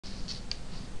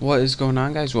What is going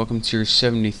on, guys? Welcome to your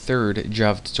 73rd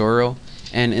Java tutorial,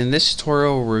 and in this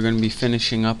tutorial we're going to be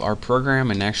finishing up our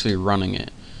program and actually running it.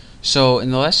 So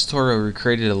in the last tutorial we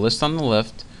created a list on the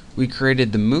left, we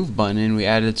created the move button, and we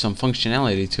added some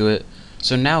functionality to it.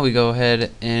 So now we go ahead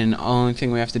and the only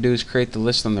thing we have to do is create the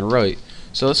list on the right.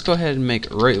 So let's go ahead and make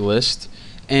right list,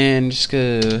 and just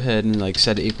go ahead and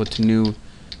set it equal to new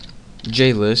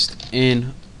JList,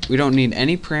 and we don't need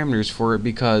any parameters for it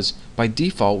because by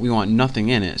default we want nothing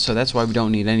in it, so that's why we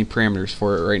don't need any parameters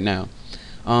for it right now.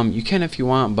 You can if you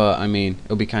want, but I mean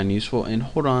it'll be kind of useful. And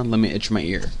hold on, let me itch my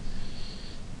ear.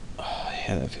 Oh,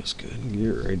 yeah, that feels good.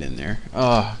 You're right in there.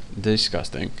 Oh,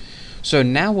 disgusting. So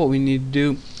now what we need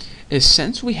to do is,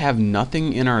 since we have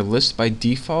nothing in our list by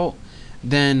default,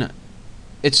 then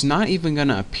it's not even going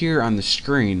to appear on the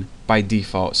screen by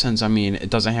default, since it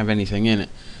doesn't have anything in it.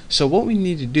 So what we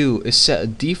need to do is set a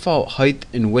default height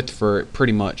and width for it,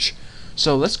 pretty much.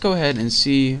 So let's go ahead and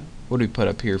see, what do we put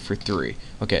up here for 3?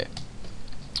 Okay,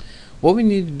 what we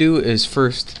need to do is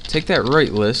first take that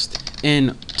right list,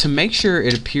 and to make sure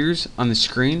it appears on the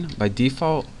screen by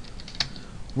default,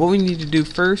 what we need to do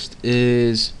first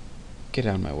is, get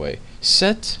out of my way,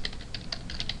 set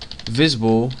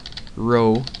visible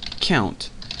row count.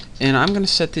 And I'm going to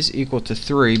set this equal to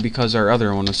 3 because our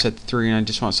other one was set to 3, and I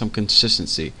just want some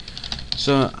consistency.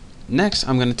 So next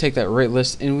I'm going to take that right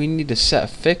list, and we need to set a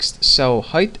fixed cell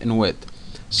height and width.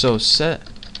 So set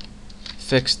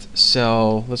fixed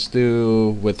cell, let's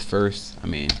do width first.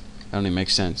 That don't even make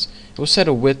sense. We'll set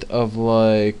a width of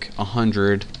like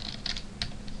 100,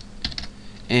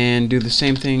 and do the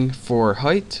same thing for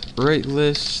height. Right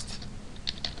list,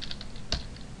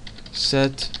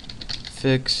 set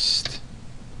fixed,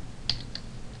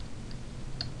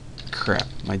 crap,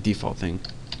 my default thing,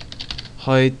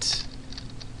 height,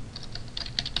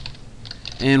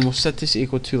 and we'll set this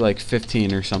equal to like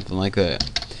 15 or something like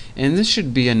that. And this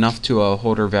should be enough to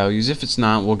hold our values. If it's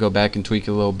not, we'll go back and tweak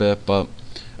it a little bit, but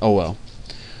oh well.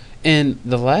 And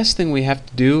the last thing we have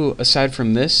to do aside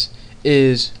from this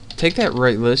is take that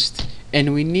right list,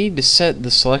 and we need to set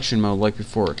the selection mode like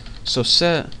before. So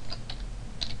set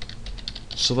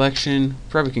selection,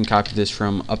 probably can copy this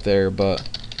from up there, but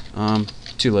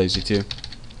too lazy to.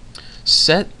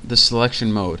 Set the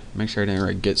selection mode. Make sure I didn't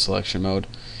write get selection mode.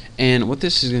 And what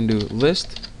this is going to do,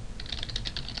 list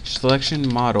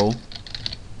selection model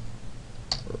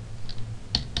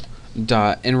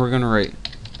dot, and we're going to write,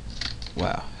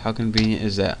 wow, how convenient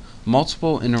is that,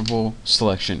 multiple interval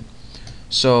selection.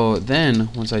 So then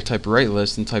once I type right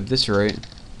list and type this right,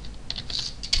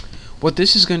 what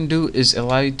this is going to do is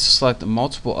allow you to select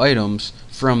multiple items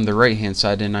from the right hand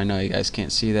side, and I know you guys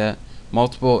can't see that.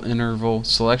 Multiple interval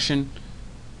selection,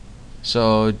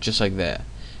 so just like that.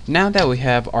 Now that we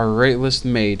have our right list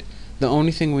made, the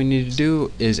only thing we need to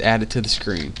do is add it to the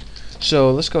screen. So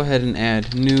let's go ahead and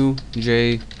add new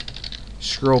J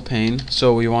scroll pane.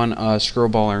 So we want a scroll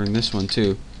bar in this one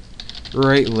too.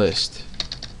 Right list.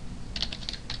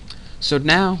 So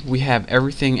now we have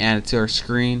everything added to our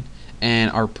screen,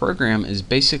 and our program is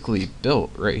basically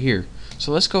built right here.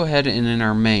 So let's go ahead, and in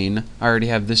our main, I already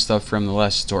have this stuff from the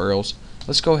last tutorials.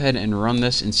 Let's go ahead and run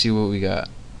this and see what we got.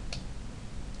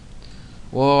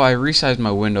 Well, I resized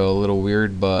my window a little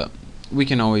weird, but we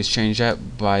can always change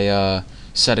that by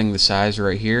setting the size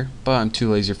right here, but I'm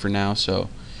too lazy for now. So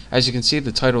as you can see,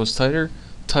 the title is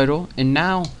title, and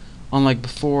now, unlike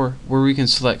before where we can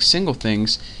select single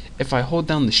things, if I hold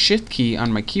down the shift key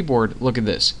on my keyboard, look at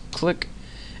this, click,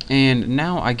 and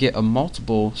now I get a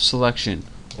multiple selection.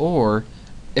 Or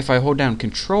if I hold down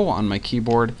control on my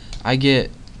keyboard, I get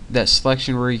that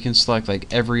selection where you can select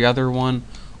like every other one.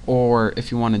 Or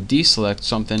if you want to deselect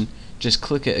something, just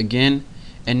click it again,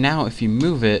 and now if you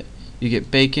move it, you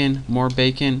get bacon, more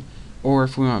bacon. Or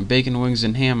if we want bacon, wings,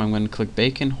 and ham, I'm going to click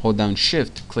bacon, hold down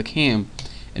shift, click ham,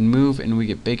 and move, and we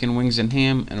get bacon, wings, and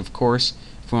ham. And of course,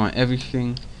 if we want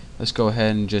everything, let's go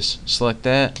ahead and just select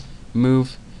that,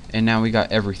 move, and now we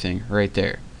got everything right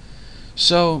there.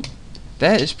 So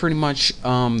that is pretty much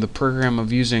the program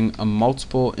of using a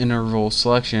multiple interval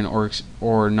selection,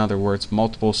 or in other words,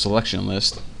 multiple selection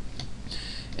list.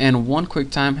 And one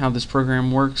quick time how this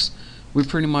program works, we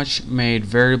pretty much made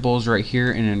variables right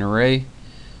here in an array.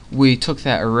 We took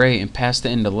that array and passed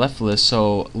it into left list,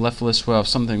 so left list will have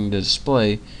something to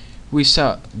display. We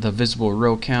set the visible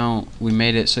row count, we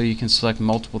made it so you can select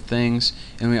multiple things,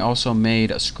 and we also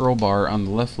made a scroll bar on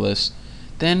the left list.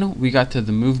 Then we got to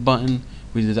the move button,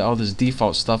 we did all this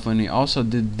default stuff, and we also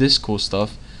did this cool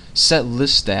stuff, set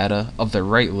list data of the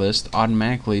right list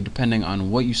automatically depending on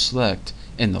what you select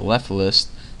in the left list.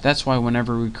 That's why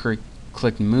whenever we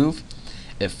click move,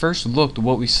 it first looked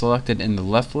what we selected in the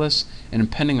left list, and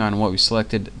depending on what we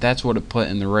selected, that's what it put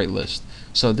in the right list.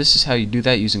 So this is how you do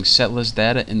that using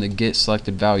setListData in the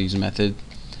getSelectedValues method.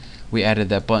 We added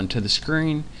that button to the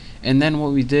screen, and then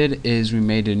what we did is we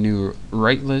made a new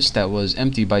right list that was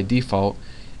empty by default,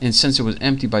 and since it was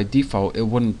empty by default, it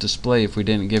wouldn't display if we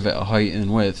didn't give it a height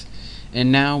and width.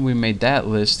 And now we made that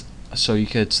list so you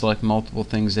could select multiple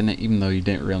things in it even though you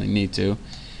didn't really need to.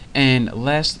 And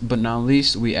last but not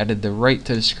least, we added the right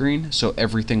to the screen, so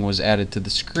everything was added to the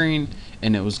screen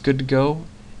and it was good to go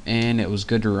and it was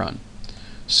good to run.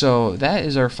 So that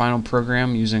is our final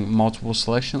program using multiple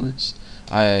selection lists.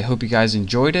 I hope you guys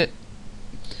enjoyed it.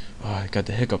 Oh, I got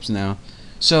the hiccups now.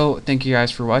 So thank you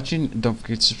guys for watching. Don't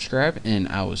forget to subscribe, and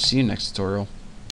I will see you next tutorial.